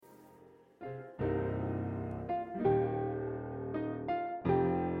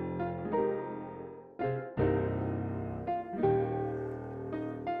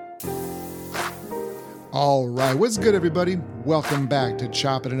All right, what's good, everybody? Welcome back to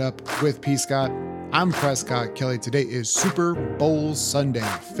Chopping It Up with P. Scott. I'm Prescott Kelly. Today is Super Bowl Sunday,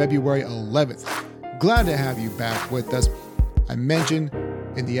 February 11th. Glad to have you back with us. I mentioned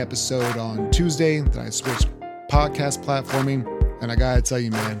in the episode on Tuesday that I switched podcast platforming, and I gotta tell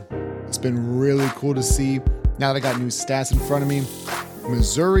you, man, it's been really cool to see. Now that I got new stats in front of me,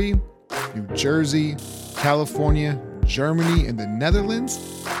 Missouri, New Jersey, California, Germany, and the Netherlands,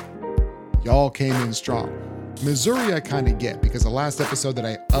 y'all came in strong. Missouri I kind of get because the last episode that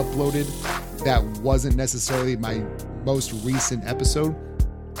I uploaded that wasn't necessarily my most recent episode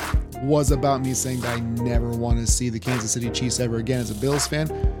was about me saying that I never want to see the Kansas City Chiefs ever again as a Bills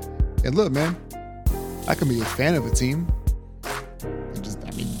fan. And look, man, I can be a fan of a team.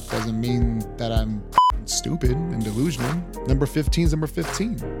 Doesn't mean that I'm stupid and delusional. Number 15 is number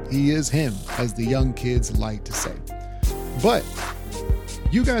 15. He is him, as the young kids like to say. But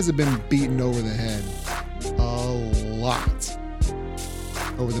you guys have been beaten over the head a lot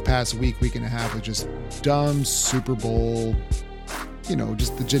over the past week and a half with just dumb Super Bowl,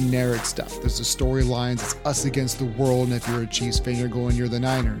 just the generic stuff. There's the storylines, it's us against the world, and if you're a Chiefs fan, you're the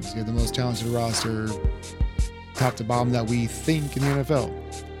Niners. You're the most talented roster, top to bottom, that we think in the NFL.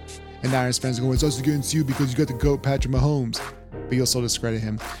 And Niners fans are going, it's us against you because you got the GOAT Patrick Mahomes. But you'll still discredit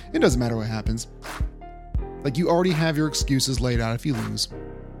him. It doesn't matter what happens. Like, you already have your excuses laid out if you lose.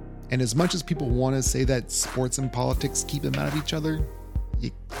 And as much as people want to say that sports and politics keep them out of each other,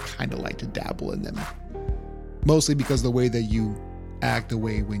 you kind of like to dabble in them. Mostly because of the way that you act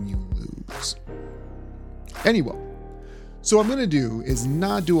away when you lose. Anyway, so what I'm going to do is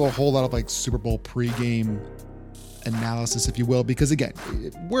not do a whole lot of Super Bowl pregame analysis, if you will, because again,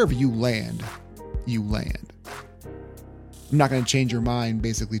 wherever you land, you land. I'm not going to change your mind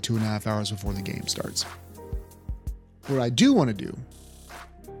basically 2.5 hours before the game starts. What I do want to do,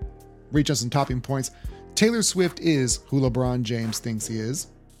 reach on some topping points. Taylor Swift is who LeBron James thinks he is.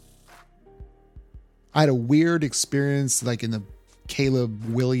 I had a weird experience in the Caleb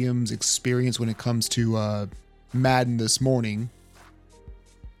Williams experience when it comes to Madden this morning.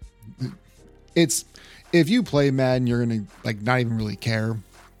 If you play Madden, you're going to not even really care,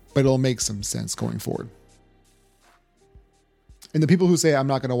 but it'll make some sense going forward. And the people who say I'm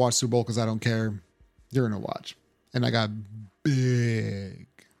not going to watch Super Bowl because I don't care, you're going to watch. And I got big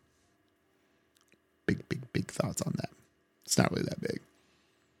thoughts on that. It's not really that big.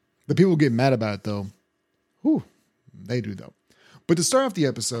 The people get mad about it though. Whew, they do though. But to start off the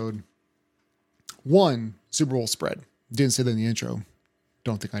episode, one, Super Bowl spread. Didn't say that in the intro.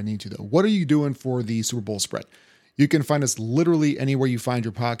 Don't think I need to though. What are you doing for the Super Bowl spread? You can find us literally anywhere you find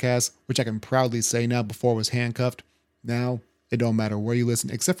your podcast, which I can proudly say now. Before I was handcuffed. Now it don't matter where you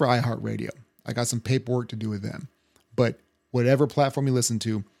listen, except for iHeartRadio. I got some paperwork to do with them. But whatever platform you listen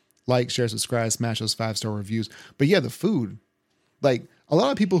to, like, share, subscribe, smash those 5-star reviews. But yeah, the food. A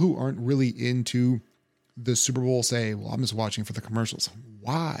lot of people who aren't really into the Super Bowl say, well, I'm just watching for the commercials.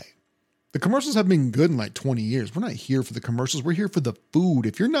 Why? The commercials have been good in 20 years. We're not here for the commercials. We're here for the food.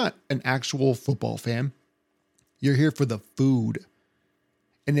 If you're not an actual football fan, you're here for the food.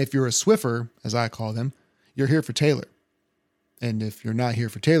 And if you're a Swiffer, as I call them, you're here for Taylor. And if you're not here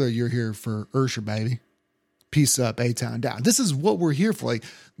for Taylor, you're here for Ursher, baby. Peace up, A-Town down. This is what we're here for.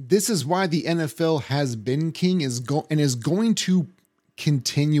 This is why the NFL has been king and is going to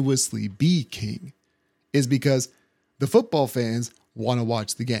continuously be king, is because the football fans want to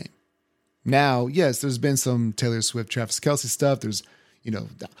watch the game. Now, yes, there's been some Taylor Swift, Travis Kelce stuff. There's,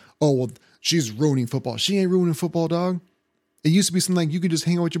 she's ruining football. She ain't ruining football, dog. It used to be something you could just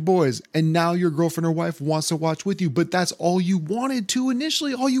hang out with your boys, and now your girlfriend or wife wants to watch with you, but that's all you wanted to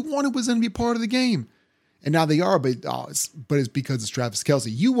initially. All you wanted was them to be part of the game. And now they are, but it's because it's Travis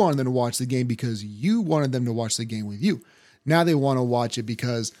Kelce. You wanted them to watch the game because you wanted them to watch the game with you. Now they want to watch it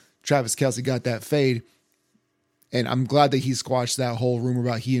because Travis Kelce got that fade. And I'm glad that he squashed that whole rumor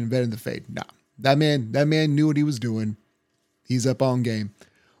about he invented the fade. Nah, that man knew what he was doing. He's up on game.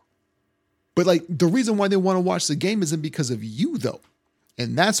 But the reason why they want to watch the game isn't because of you though.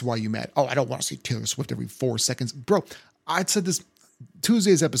 And that's why you're mad. Oh, I don't want to see Taylor Swift every 4 seconds. Bro, I said this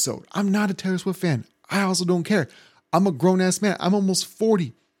Tuesday's episode. I'm not a Taylor Swift fan. I also don't care. I'm a grown-ass man. I'm almost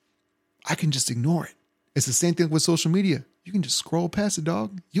 40. I can just ignore it. It's the same thing with social media. You can just scroll past it,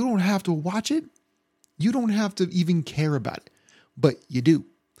 dog. You don't have to watch it. You don't have to even care about it. But you do.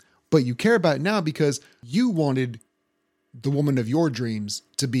 But you care about it now because you wanted the woman of your dreams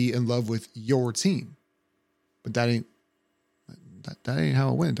to be in love with your team. But that ain't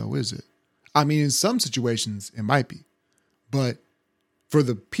how it went, though, is it? I mean, in some situations, it might be. But for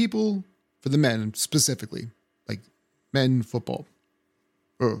the people, for the men specifically, men football,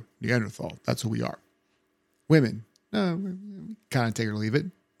 Neanderthal, that's who we are. Women, kind of take it or leave it.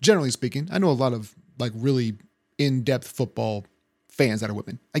 Generally speaking, I know a lot of like really in-depth football fans that are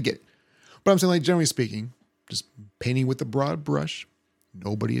women. I get it. But I'm saying, like, generally speaking, just painting with a broad brush,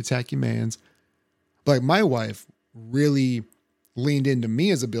 nobody attack your mans. But like, my wife really leaned into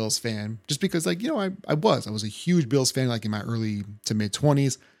me as a Bills fan just because, like, I was a huge Bills fan, like in my early to mid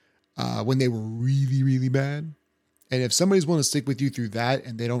 20s when they were really, really bad. And if somebody's willing to stick with you through that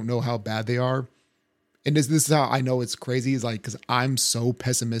and they don't know how bad they are, and this is how I know it's crazy, is like, because I'm so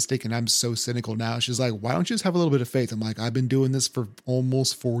pessimistic and I'm so cynical now. She's like, why don't you just have a little bit of faith? I'm like, I've been doing this for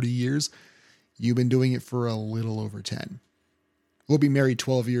almost 40 years. You've been doing it for a little over 10. We'll be married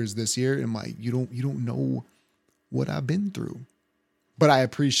 12 years this year. And I'm like, you don't know what I've been through. But I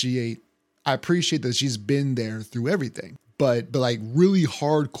appreciate that she's been there through everything. But like really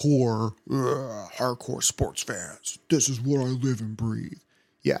hardcore sports fans, this is what I live and breathe.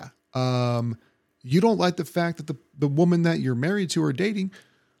 Yeah. You don't like the fact that the woman that you're married to or dating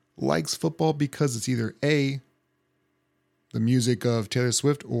likes football because it's either A, the music of Taylor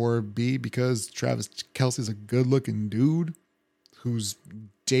Swift, or B, because Travis Kelce's a good looking dude who's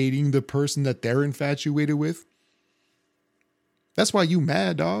dating the person that they're infatuated with. That's why you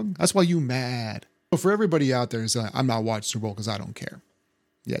mad, dog. That's why you mad. But for everybody out there, saying, I'm not watching Super Bowl because I don't care.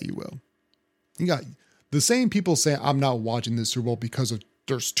 Yeah, you will. You got the same people say I'm not watching this Super Bowl because of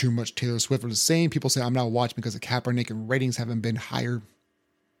there's too much Taylor Swift, or the same people say I'm not watching because of Kaepernick and ratings haven't been higher.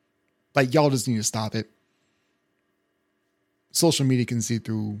 Like, y'all just need to stop it. Social media can see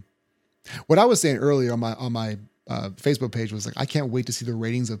through. What I was saying earlier on my Facebook page was like, I can't wait to see the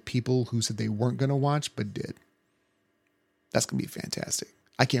ratings of people who said they weren't going to watch but did. That's going to be fantastic.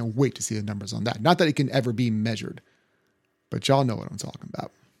 I can't wait to see the numbers on that. Not that it can ever be measured, but y'all know what I'm talking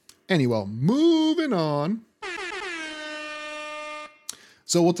about. Anyway, moving on.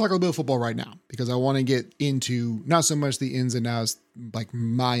 So we'll talk a little bit of football right now because I want to get into not so much the ins and outs, like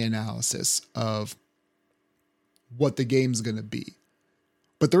my analysis of what the game's going to be.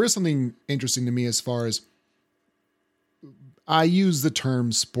 But there is something interesting to me as far as I use the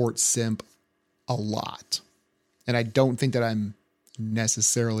term sports simp a lot. And I don't think that I'm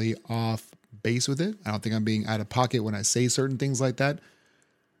necessarily off base with it. I don't think I'm being out of pocket when I say certain things like that.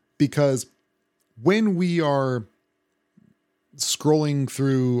 Because when we are scrolling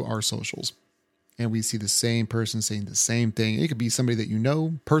through our socials and we see the same person saying the same thing, it could be somebody that you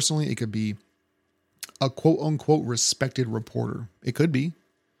know personally. It could be a quote unquote respected reporter. It could be,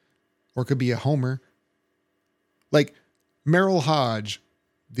 or it could be a homer. Like Merrill Hodge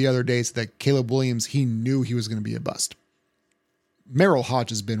the other day said that Caleb Williams, he knew he was going to be a bust. Merrill Hodge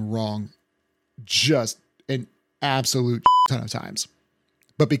has been wrong just an absolute ton of times.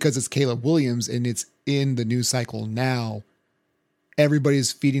 But because it's Caleb Williams and it's in the news cycle now,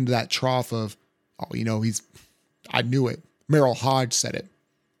 everybody's feeding to that trough of, I knew it. Merrill Hodge said it.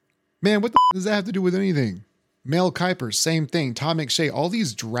 Man, what the does that have to do with anything? Mel Kiper, same thing. Tom McShay, all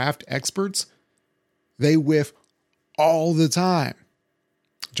these draft experts, they whiff all the time.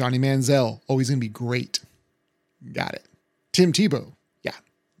 Johnny Manziel, he's going to be great. Got it. Tim Tebow, yeah,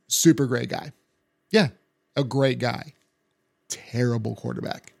 super great guy. Yeah, a great guy. Terrible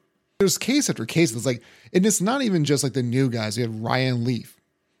quarterback. There's case after case that's like, and it's not even just like the new guys. We had Ryan Leaf.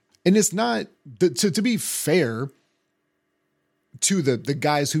 And it's not, to be fair to the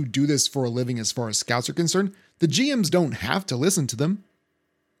guys who do this for a living as far as scouts are concerned, the GMs don't have to listen to them.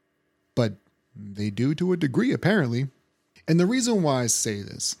 But they do to a degree, apparently. And the reason why I say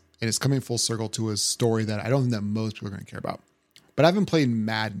this, and it's coming full circle to a story that I don't think that most people are going to care about, but I haven't played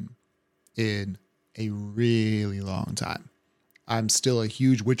Madden in a really long time. I'm still a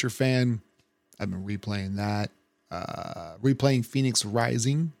huge Witcher fan. I've been replaying that. Replaying Phoenix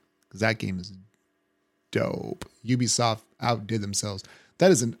Rising, because that game is dope. Ubisoft outdid themselves.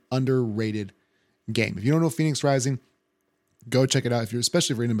 That is an underrated game. If you don't know Phoenix Rising, go check it out.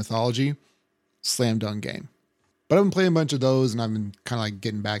 Especially if you're into mythology, slam dunk game. But I've been playing a bunch of those, and I've been kind of like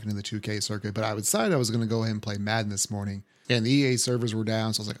getting back into the 2K circuit. But I decided I was going to go ahead and play Madden this morning. And the EA servers were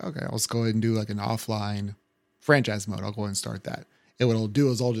down, so I was like, okay, let's go ahead and do like an offline franchise mode. I'll go ahead and start that. And what I'll do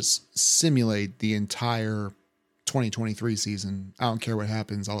is I'll just simulate the entire 2023 season. I don't care what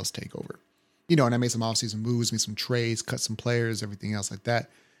happens. I'll just take over. And I made some off-season moves, made some trades, cut some players, everything else like that.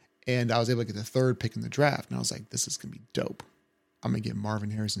 And I was able to get the third pick in the draft. And I was like, this is going to be dope. I'm going to get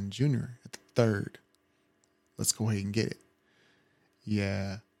Marvin Harrison Jr. at the third. Let's go ahead and get it.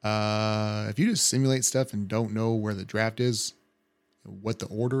 Yeah. If you just simulate stuff and don't know where the draft is, what the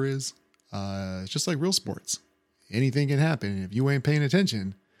order is, it's just like real sports. Anything can happen. If you ain't paying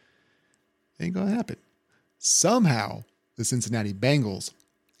attention, it ain't going to happen. Somehow, the Cincinnati Bengals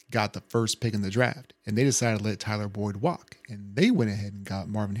got the first pick in the draft, and they decided to let Tyler Boyd walk, and they went ahead and got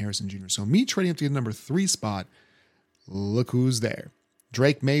Marvin Harrison Jr. So me trading up to the number 3 spot, look who's there.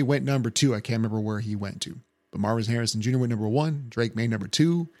 Drake May went number 2. I can't remember where he went to, but Marvin Harrison Jr. went number 1, Drake May number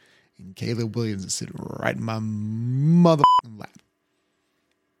 2, and Caleb Williams is sitting right in my motherfucking lap.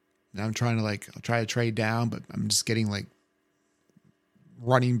 Now I'm trying to I'll try to trade down, but I'm just getting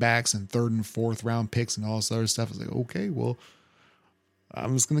running backs and 3rd and 4th round picks and all this other stuff. I was like, okay, well,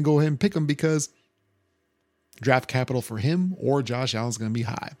 I'm just going to go ahead and pick him because draft capital for him or Josh Allen is going to be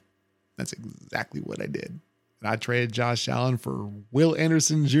high. That's exactly what I did. And I traded Josh Allen for Will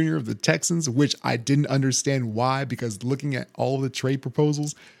Anderson Jr. of the Texans, which I didn't understand why, because looking at all the trade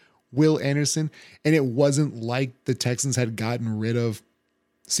proposals, Will Anderson, and it wasn't like the Texans had gotten rid of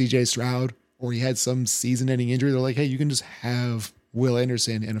CJ Stroud or he had some season-ending injury. They're like, hey, you can just have Will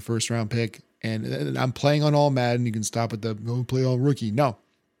Anderson in a 1st round pick. And I'm playing on all Madden. You can stop at go play all rookie. No,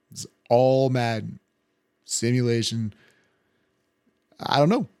 it's all Madden. Simulation. I don't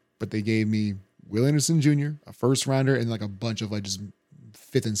know. But they gave me Will Anderson Jr., a 1st rounder, and a bunch of just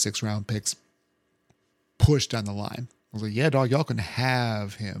 5th and 6th round picks pushed down the line. I was like, yeah, dog, y'all can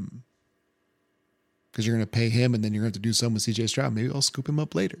have him. Because you're going to pay him and then you're going to have to do something with CJ Stroud. Maybe I'll scoop him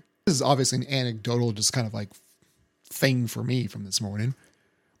up later. This is obviously an anecdotal, just kind of thing for me from this morning.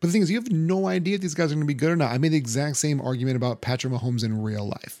 But the thing is, you have no idea if these guys are going to be good or not. I made the exact same argument about Patrick Mahomes in real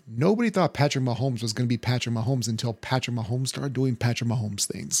life. Nobody thought Patrick Mahomes was going to be Patrick Mahomes until Patrick Mahomes started doing Patrick Mahomes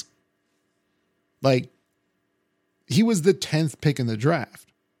things. He was the 10th pick in the draft.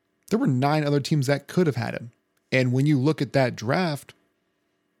 There were 9 other teams that could have had him. And when you look at that draft,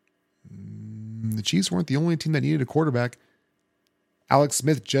 the Chiefs weren't the only team that needed a quarterback. Alex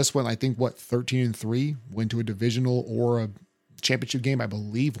Smith just went, 13-3, went to a divisional or a championship game, I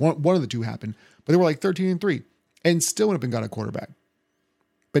believe. One of the two happened, but they were 13-3 and still went up and got a quarterback.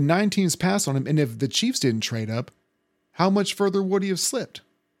 But 9 teams passed on him. And if the Chiefs didn't trade up, how much further would he have slipped?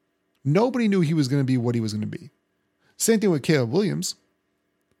 Nobody knew he was going to be what he was going to be. Same thing with Caleb Williams.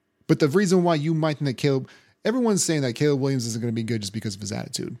 But the reason why you might think that everyone's saying that Caleb Williams isn't going to be good just because of his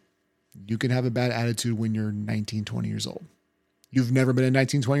attitude. You can have a bad attitude when you're 19, 20 years old. You've never been a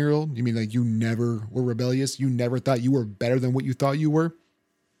 19, 20-year-old? You mean you never were rebellious? You never thought you were better than what you thought you were?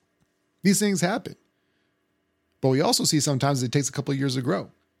 These things happen. But we also see sometimes it takes a couple of years to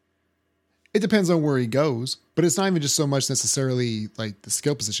grow. It depends on where he goes, but it's not even just so much necessarily the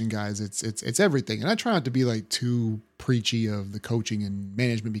skill position guys. It's everything. And I try not to be too preachy of the coaching and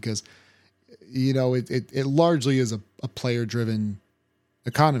management because, it largely is a player-driven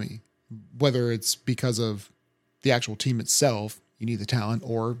economy, whether it's because of the actual team itself, you need the talent,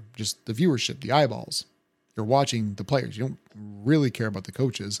 or just the viewership, the eyeballs. You're watching the players. You don't really care about the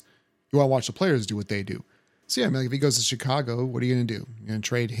coaches. You want to watch the players do what they do. So yeah, if he goes to Chicago, what are you going to do? You're going to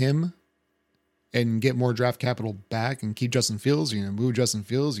trade him and get more draft capital back and keep Justin Fields? You're going to move Justin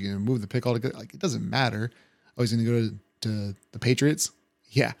Fields? You're going to move the pick altogether? It doesn't matter. Oh, he's going to go to the Patriots?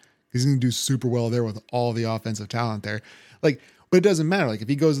 Yeah, he's going to do super well there with all the offensive talent there. But it doesn't matter. If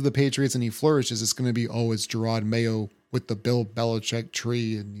he goes to the Patriots and he flourishes, it's going to be, it's Gerard Mayo with the Bill Belichick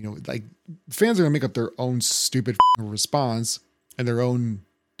tree. And, fans are going to make up their own stupid response and their own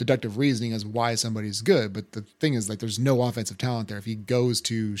deductive reasoning as why somebody's good. But the thing is, there's no offensive talent there. If he goes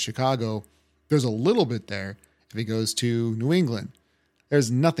to Chicago, there's a little bit there. If he goes to New England,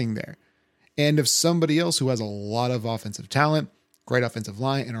 there's nothing there. And if somebody else who has a lot of offensive talent, great offensive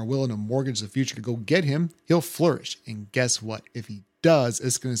line, and are willing to mortgage the future to go get him, he'll flourish. And guess what? If he does,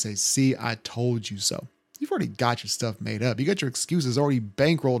 it's going to say, see, I told you so. You've already got your stuff made up. You got your excuses already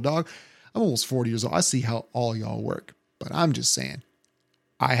bankrolled, dog. I'm almost 40 years old. I see how all y'all work. But I'm just saying,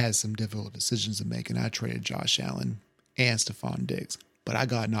 I had some difficult decisions to make, and I traded Josh Allen and Stephon Diggs. But I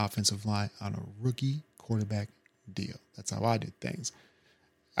got an offensive line on a rookie quarterback deal. That's how I did things.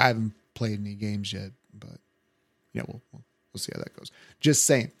 I haven't played any games yet, but we'll see how that goes. Just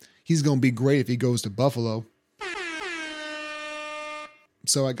saying, he's going to be great if he goes to Buffalo.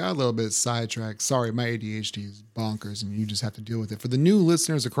 So I got a little bit sidetracked. Sorry, my ADHD is bonkers, and you just have to deal with it. For the new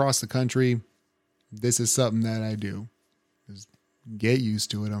listeners across the country, this is something that I do. Just get used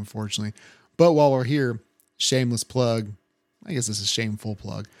to it, unfortunately. But while we're here, shameless plug. I guess this is a shameful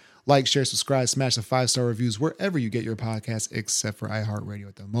plug. Like, share, subscribe, smash the 5-star reviews wherever you get your podcasts, except for iHeartRadio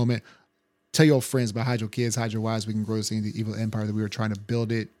at the moment. Tell your friends about Hide Your Kids, Hide Your Wives. We can grow this into the evil empire that we were trying to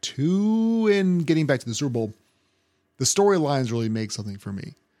build it to. And getting back to the Super Bowl, the storylines really make something for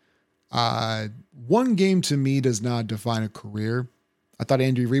me. One game to me does not define a career. I thought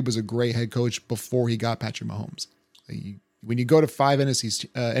Andy Reid was a great head coach before he got Patrick Mahomes. When you go to 5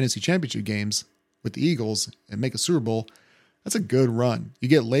 NFC Championship games with the Eagles and make a Super Bowl, That's a good run. You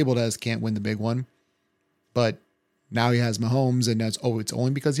get labeled as can't win the big one, but now he has Mahomes, and that's, it's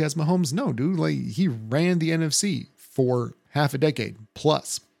only because he has Mahomes. No, dude, like he ran the NFC for half a decade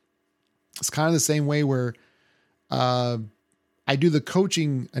plus. It's kind of the same way where I do the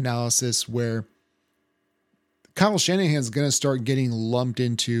coaching analysis where Kyle Shanahan's going to start getting lumped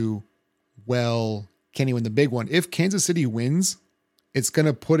into, well, can he win the big one? If Kansas City wins, it's going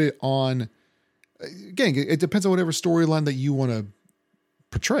to put it on, again, it depends on whatever storyline that you want to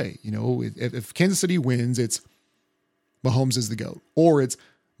portray. You know, if Kansas City wins, it's Mahomes is the GOAT, or it's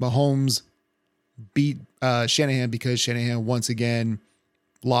Mahomes beat Shanahan because Shanahan once again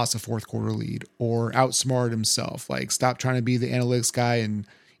lost a fourth quarter lead or outsmarted himself. Like, stop trying to be the analytics guy and,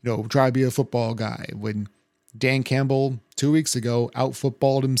 try to be a football guy. When Dan Campbell 2 weeks ago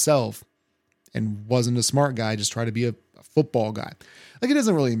out-footballed himself and wasn't a smart guy, just tried to be a football guy. Like, it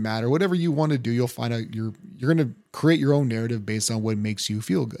doesn't really matter. Whatever you want to do, you'll find out you're going to create your own narrative based on what makes you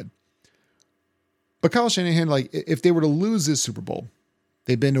feel good. But Kyle Shanahan, like, if they were to lose this Super Bowl,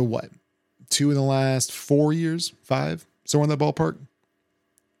 they've been to what? 2 in the last 4 years, 5, somewhere in that ballpark.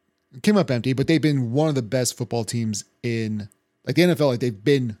 It came up empty, but they've been one of the best football teams in, like, the NFL. Like, they've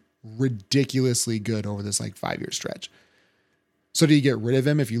been ridiculously good over this 5-year stretch. So do you get rid of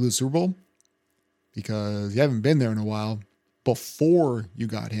him if you lose Super Bowl? Because you haven't been there in a while before you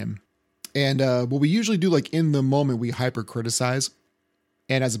got him. And what we usually do, in the moment, we hyper criticize.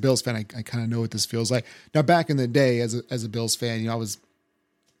 And as a Bills fan, I kind of know what this feels like. Now, back in the day, as a Bills fan, I was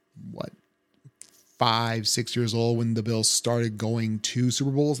 5-6 years old when the Bills started going to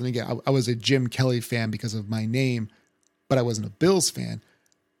Super Bowls. And again, I was a Jim Kelly fan because of my name, but I wasn't a Bills fan.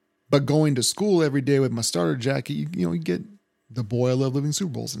 But going to school every day with my starter jacket, you get the boy I love living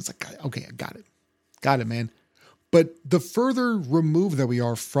Super Bowls. And it's like, okay, I got it. Got it, man. But the further removed that we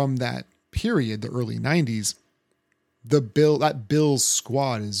are from that period, the early 90s, that Bills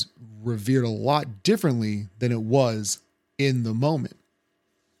squad is revered a lot differently than it was in the moment.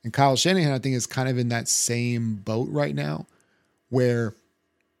 And Kyle Shanahan, I think, is kind of in that same boat right now, where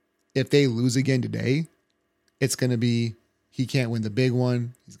if they lose again today, it's going to be, he can't win the big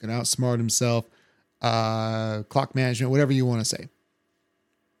one. He's going to outsmart himself. Clock management, whatever you want to say.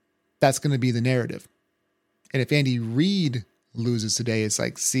 That's going to be the narrative. And if Andy Reid loses today, it's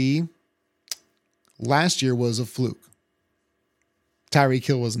like, see, last year was a fluke. Tyreek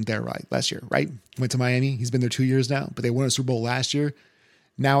Hill wasn't there last year, right? Went to Miami. He's been there 2 years now, but they won a Super Bowl last year.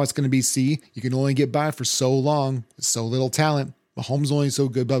 Now it's going to be, see, you can only get by for so long, with so little talent. Mahomes only so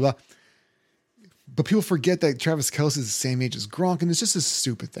good, blah, blah. But people forget that Travis Kelce is the same age as Gronk, and it's just a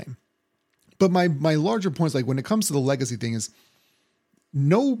stupid thing. But my larger point is, when it comes to the legacy thing is,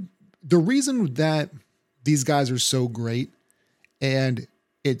 the reason that these guys are so great and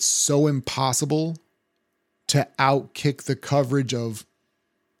it's so impossible to outkick the coverage of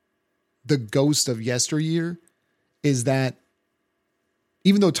the ghost of yesteryear is that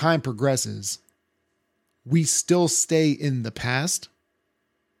even though time progresses, we still stay in the past.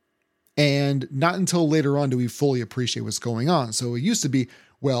 And not until later on do we fully appreciate what's going on. So it used to be,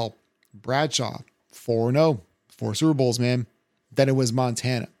 well, Bradshaw, 4-0, 4 Super Bowls, man. Then it was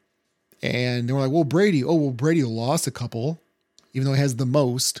Montana. And they were like, well, Brady. Oh, well, Brady lost a couple, even though he has the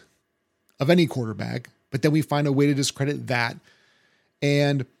most of any quarterback. But then we find a way to discredit that.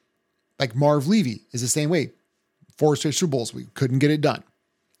 And Marv Levy is the same way. 4 straight Super Bowls. We couldn't get it done.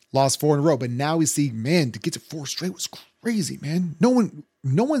 Lost 4 in a row. But now we see, man, to get to 4 straight was crazy, man. No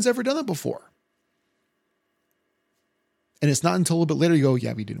one's ever done it before. And it's not until a little bit later you go,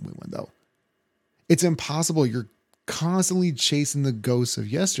 yeah, we didn't win one, though. It's impossible. You're constantly chasing the ghosts of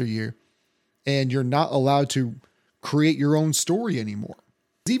yesteryear, and you're not allowed to create your own story anymore.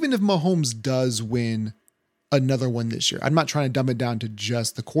 Even if Mahomes does win another one this year, I'm not trying to dumb it down to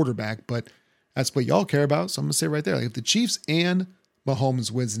just the quarterback, but that's what y'all care about. So I'm going to say right there, if the Chiefs and Mahomes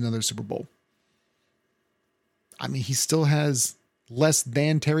wins another Super Bowl, I mean, he still has less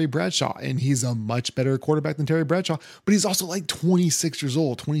than Terry Bradshaw, and he's a much better quarterback than Terry Bradshaw, but he's also 26 years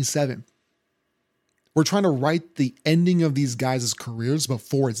old, 27. We're trying to write the ending of these guys' careers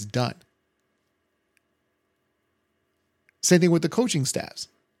before it's done. Same thing with the coaching staffs.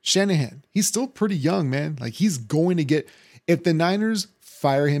 Shanahan, he's still pretty young, man. He's going to get, if the Niners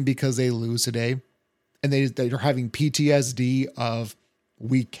fire him because they lose today and they're having PTSD of,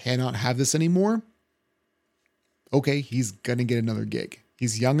 we cannot have this anymore. Okay, he's going to get another gig.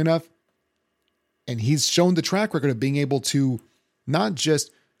 He's young enough, and he's shown the track record of being able to not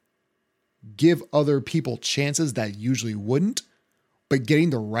just give other people chances that usually wouldn't, but getting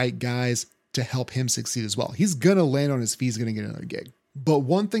the right guys to help him succeed as well. He's going to land on his feet. He's going to get another gig. But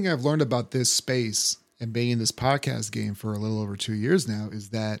one thing I've learned about this space and being in this podcast game for a little over 2 years now is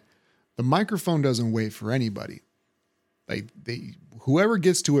that the microphone doesn't wait for anybody. Like whoever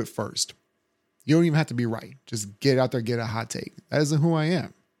gets to it first, you don't even have to be right. Just get out there, get a hot take. That isn't who I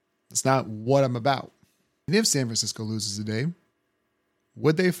am. It's not what I'm about. And if San Francisco loses today,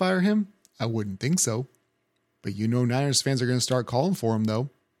 would they fire him? I wouldn't think so. But Niners fans are going to start calling for him though.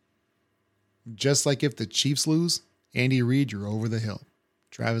 Just like if the Chiefs lose, Andy Reid, you're over the hill.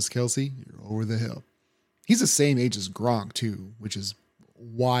 Travis Kelce, you're over the hill. He's the same age as Gronk too, which is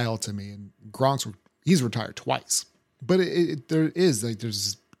wild to me. And he's retired twice. But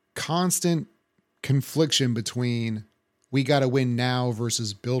there's constant confliction between we got to win now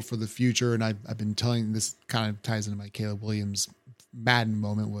versus build for the future. And I've been telling, this kind of ties into my Caleb Williams Madden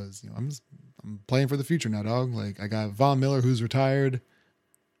moment was, I'm playing for the future now, dog. Like I got Von Miller, who's retired.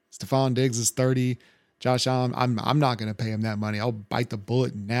 Stephon Diggs is 30. Josh Allen, I'm not going to pay him that money. I'll bite the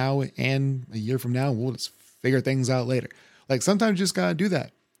bullet now and a year from now, we'll just figure things out later. Like sometimes you just got to do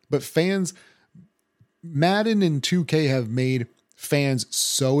that. But fans, Madden and 2K have made fans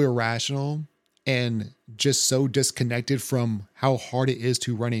so irrational and just so disconnected from how hard it is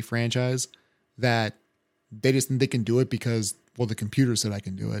to run a franchise that they just think they can do it because, well, the computer said I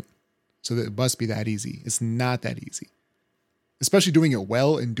can do it. So that it must be that easy. It's not that easy. Especially doing it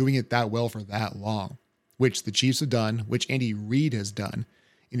well and doing it that well for that long, which the Chiefs have done, which Andy Reid has done.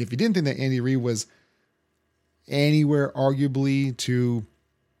 And if you didn't think that Andy Reid was anywhere arguably to,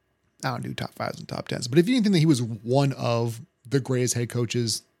 I don't do top fives and top tens, but if you didn't think that he was one of the greatest head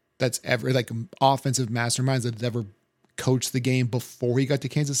coaches that's ever, like offensive masterminds that ever coached the game before he got to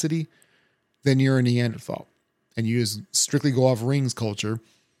Kansas City, then you're a Neanderthal. And you just strictly go off rings culture,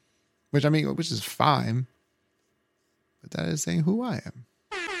 which is fine. But that is saying who I am.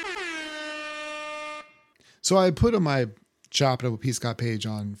 So I put on my Chop It Up with P. Scott page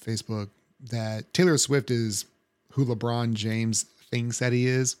on Facebook that Taylor Swift is who LeBron James thinks that he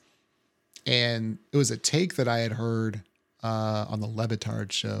is. And it was a take that I had heard on the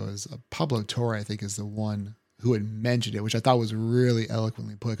Levitard show. As Pablo Torre, I think, is the one who had mentioned it, which I thought was really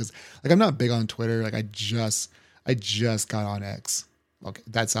eloquently put. Because I'm not big on Twitter. Like I just got on X. Okay,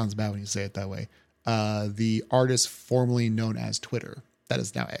 that sounds bad when you say it that way. The artist formerly known as Twitter, that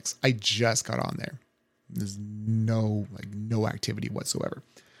is now X. I just got on there. There's no activity whatsoever.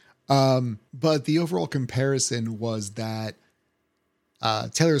 But the overall comparison was that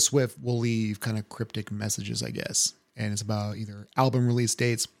Taylor Swift will leave kind of cryptic messages, I guess. And it's about either album release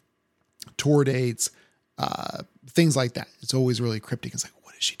dates, tour dates, things like that. It's always really cryptic. It's like,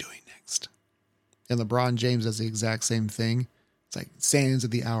 what is she doing next? And LeBron James does the exact same thing. It's like sands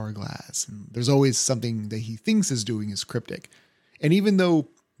of the hourglass. And there's always something that he thinks is doing is cryptic. And even though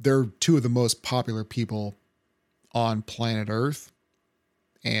they're two of the most popular people on planet Earth,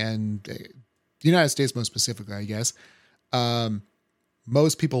 and the United States most specifically, I guess,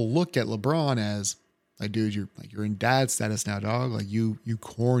 most people look at LeBron as like, dude, you're in dad status now, dog. Like you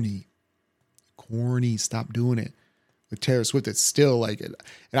corny, stop doing it. With Taylor Swift, it's still like it.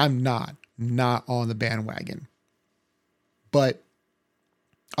 And I'm not on the bandwagon. But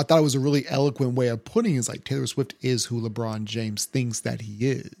I thought it was a really eloquent way of putting it. It's like Taylor Swift is who LeBron James thinks that he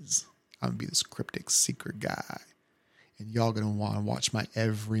is. I'm going to be this cryptic secret guy. And y'all going to want to watch my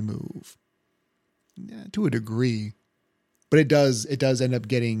every move. Yeah, to a degree. But it does end up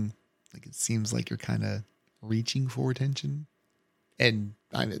getting, like, it seems like you're kind of reaching for attention. And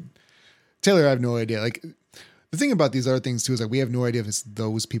Taylor, I have no idea. Like, the thing about these other things too is like we have no idea if it's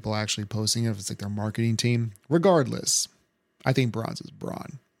those people actually posting it, if it's like their marketing team. Regardless, I think bronze is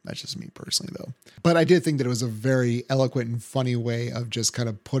Braun. That's just me personally though. But I did think that it was a very eloquent and funny way of just kind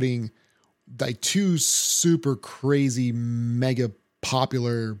of putting like two super crazy, mega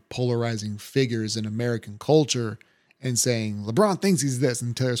popular, polarizing figures in American culture and saying LeBron thinks he's this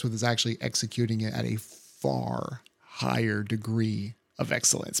and Taylor Swift is actually executing it at a far higher degree of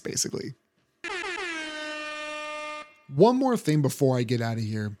excellence, basically. One more thing before I get out of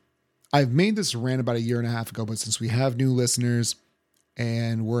here. I've made this rant about 1.5 years ago, but since we have new listeners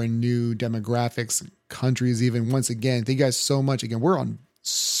and we're in new demographics, countries even, once again, thank you guys so much. Again, we're on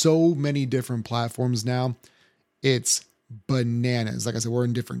so many different platforms now. It's bananas. Like I said, we're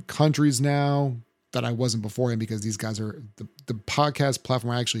in different countries now that I wasn't beforehand because these guys are, the podcast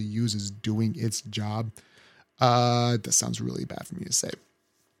platform I actually use is doing its job. That sounds really bad for me to say.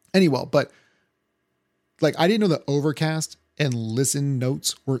 Anyway, but like I didn't know that Overcast and Listen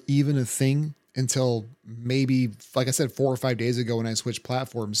Notes were even a thing until maybe, like I said, 4 or 5 days ago when I switched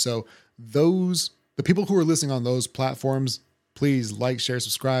platforms. So the people who are listening on those platforms, please like, share,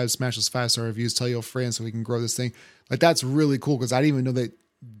 subscribe, smash those 5-star reviews, tell your friends so we can grow this thing. Like that's really cool because I didn't even know that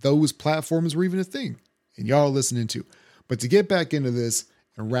those platforms were even a thing. and y'all are listening too. But to get back into this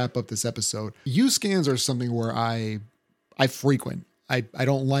and wrap up this episode, UScans are something where I frequent. I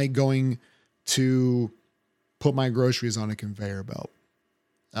don't like going to put my groceries on a conveyor belt.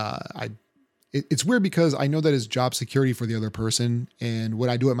 It's weird because I know that is job security for the other person. And when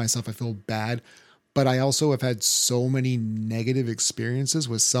I do it myself, I feel bad. But I also have had so many negative experiences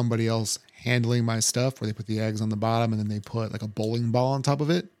with somebody else handling my stuff where they put the eggs on the bottom and then they put like a bowling ball on top of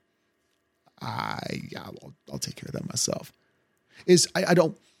it. I'll take care of that myself.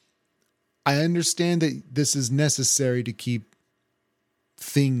 I understand that this is necessary to keep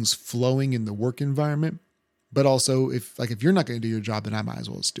things flowing in the work environment, but also if you're not going to do your job, then I might as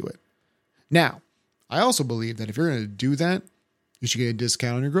well just do it. Now, I also believe that if you're going to do that, you should get a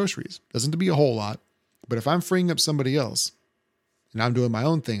discount on your groceries. Doesn't have to be a whole lot, but if I'm freeing up somebody else and I'm doing my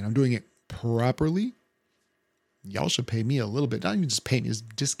own thing and I'm doing it properly, y'all should pay me a little bit. Not even just pay me,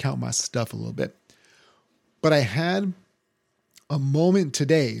 just discount my stuff a little bit. But I had a moment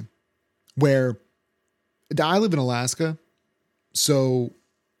today where I live in Alaska, so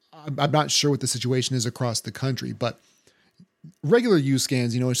I'm not sure what the situation is across the country, but regular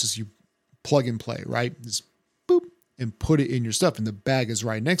UScans, it's just you plug and play, right? Just boop and put it in your stuff and the bag is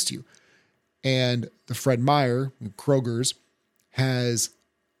right next to you. And the Fred Meyer, Kroger's, has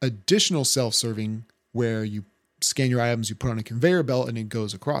additional self-serving where you scan your items, you put on a conveyor belt and it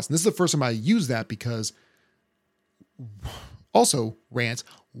goes across. And this is the first time I use that because also, rant,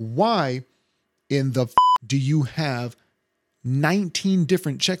 why in the do you have 19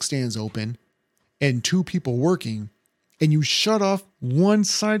 different check stands open and 2 people working and you shut off one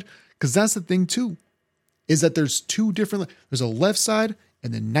side? Because that's the thing too, is that there's there's a left side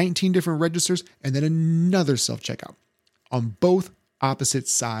and then 19 different registers and then another self-checkout on both opposite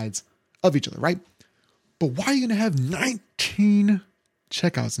sides of each other, right? But why are you going to have 19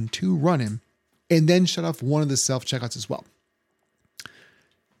 checkouts and 2 running and then shut off one of the self-checkouts as well?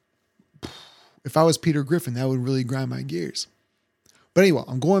 If I was Peter Griffin, that would really grind my gears. But anyway,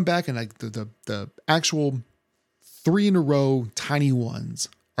 I'm going back and like the actual 3 in a row tiny ones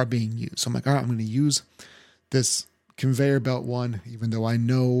are being used. So I'm like, all right, I'm going to use this conveyor belt one, even though I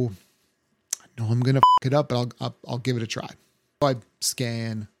know I'm going to f it up, but I'll give it a try. So I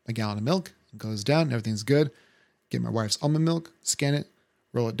scan a gallon of milk, it goes down, everything's good. Get my wife's almond milk, scan it,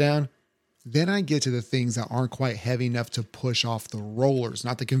 roll it down. Then I get to the things that aren't quite heavy enough to push off the rollers,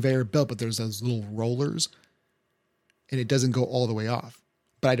 not the conveyor belt, but there's those little rollers and it doesn't go all the way off.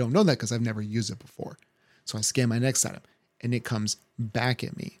 But I don't know that because I've never used it before. So I scan my next item and it comes back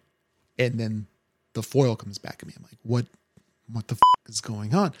at me. And then the foil comes back at me. I'm like, what the is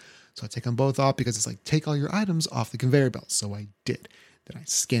going on? So I take them both off because it's like, take all your items off the conveyor belt. So I did. Then I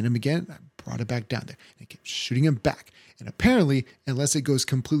scanned them again. And I brought it back down there and I kept shooting them back. And apparently, unless it goes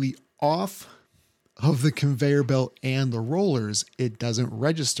completely off of the conveyor belt and the rollers, it doesn't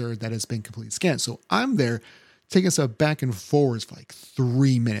register that it's been completely scanned. So I'm there taking stuff back and forwards for like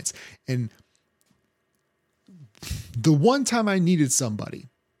 3 minutes. And the one time I needed somebody,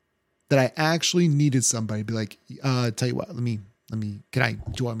 that I actually needed somebody to be like, tell you what, do you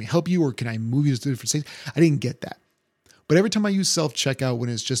want me to help you or can I move you to different states? I didn't get that. But every time I use self-checkout, when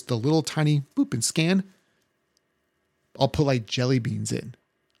it's just the little tiny boop and scan, I'll put like jelly beans in.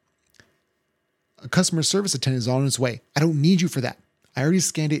 A customer service attendant is on its way. I don't need you for that. I already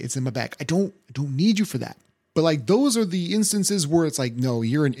scanned it. It's in my bag. I don't need you for that. But like, those are the instances where it's like, no,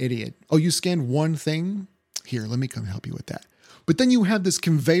 you're an idiot. Oh, you scanned one thing? Here, let me come help you with that. But then you have this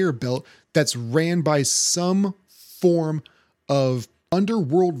conveyor belt that's ran by some form of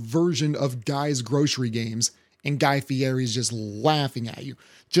underworld version of Guy's Grocery Games. And Guy Fieri's just laughing at you,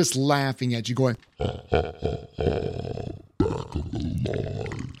 going,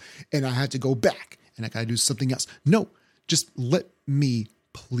 and I had to go back and I got to do something else. No, just let me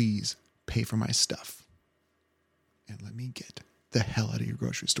please pay for my stuff and let me get the hell out of your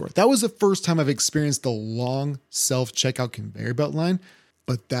grocery store. That was the first time I've experienced the long self-checkout conveyor belt line,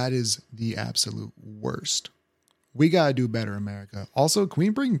 but that is the absolute worst. We got to do better, America. Also, can we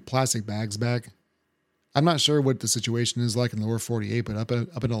bring plastic bags back? I'm not sure what the situation is like in the lower 48, but up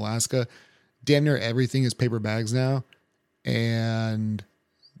in Alaska, damn near everything is paper bags now. And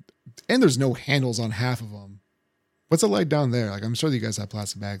there's no handles on half of them. What's it like down there? Like, I'm sure you guys have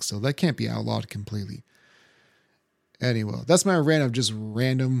plastic bags, so that can't be outlawed completely. Anyway, that's my rant of just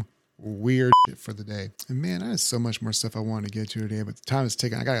random weird shit for the day. And man, I have so much more stuff I wanted to get to today, but the time is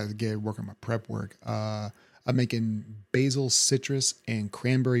ticking. I got to get work on my prep work. I'm making basil, citrus, and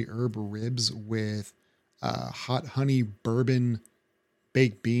cranberry herb ribs with hot honey bourbon,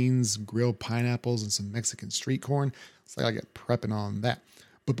 baked beans, grilled pineapples, and some Mexican street corn. So I gotta get prepping on that.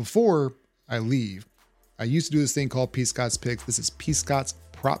 But before I leave, I used to do this thing called P. Scott's Picks. This is P. Scott's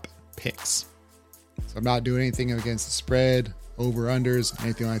Prop Picks. So I'm not doing anything against the spread, over-unders,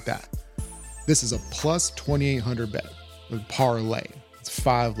 anything like that. This is a plus 2,800 bet with parlay. It's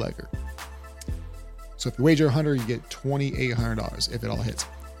 5-legger. So if you wager 100, you get $2,800 if it all hits.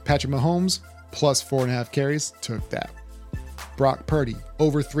 Patrick Mahomes, plus 4.5 carries, took that. Brock Purdy,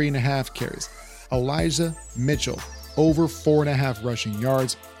 over 3.5 carries. Elijah Mitchell, over 4.5 rushing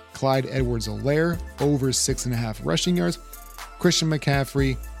yards. Clyde Edwards-Helaire, over 6.5 rushing yards. Christian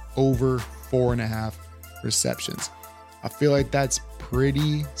McCaffrey, over 4.5 receptions. I feel like that's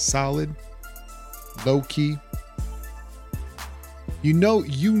pretty solid. Low key. You know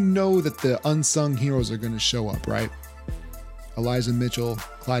that the unsung heroes are going to show up, right? Elijah Mitchell,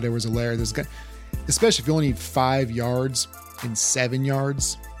 Clyde Edwards-Helaire, this guy, especially if you only need 5 yards and 7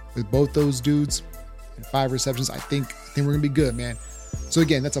 yards with both those dudes and 5 receptions, I think we're going to be good, man. So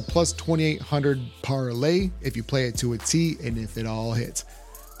again, that's a plus 2,800 parlay if you play it to a T and if it all hits.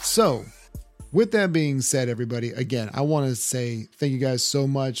 So with that being said, everybody, again, I want to say thank you guys so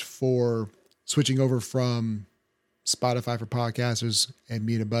much for switching over from Spotify for podcasters and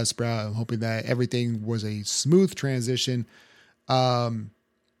me to Buzzsprout. I'm hoping that everything was a smooth transition.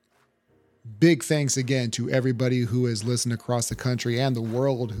 Big thanks again to everybody who has listened across the country and the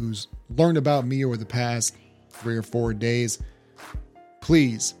world, who's learned about me over the past 3 or 4 days.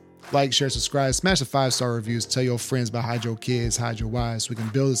 Please like, share, subscribe, smash the 5-star reviews, tell your friends about Hide Your Kids, Hide Your Wives, so we can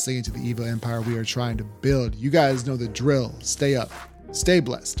build this thing into the evil empire we are trying to build. You guys know the drill. Stay up, stay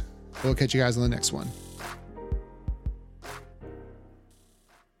blessed. We'll catch you guys on the next one.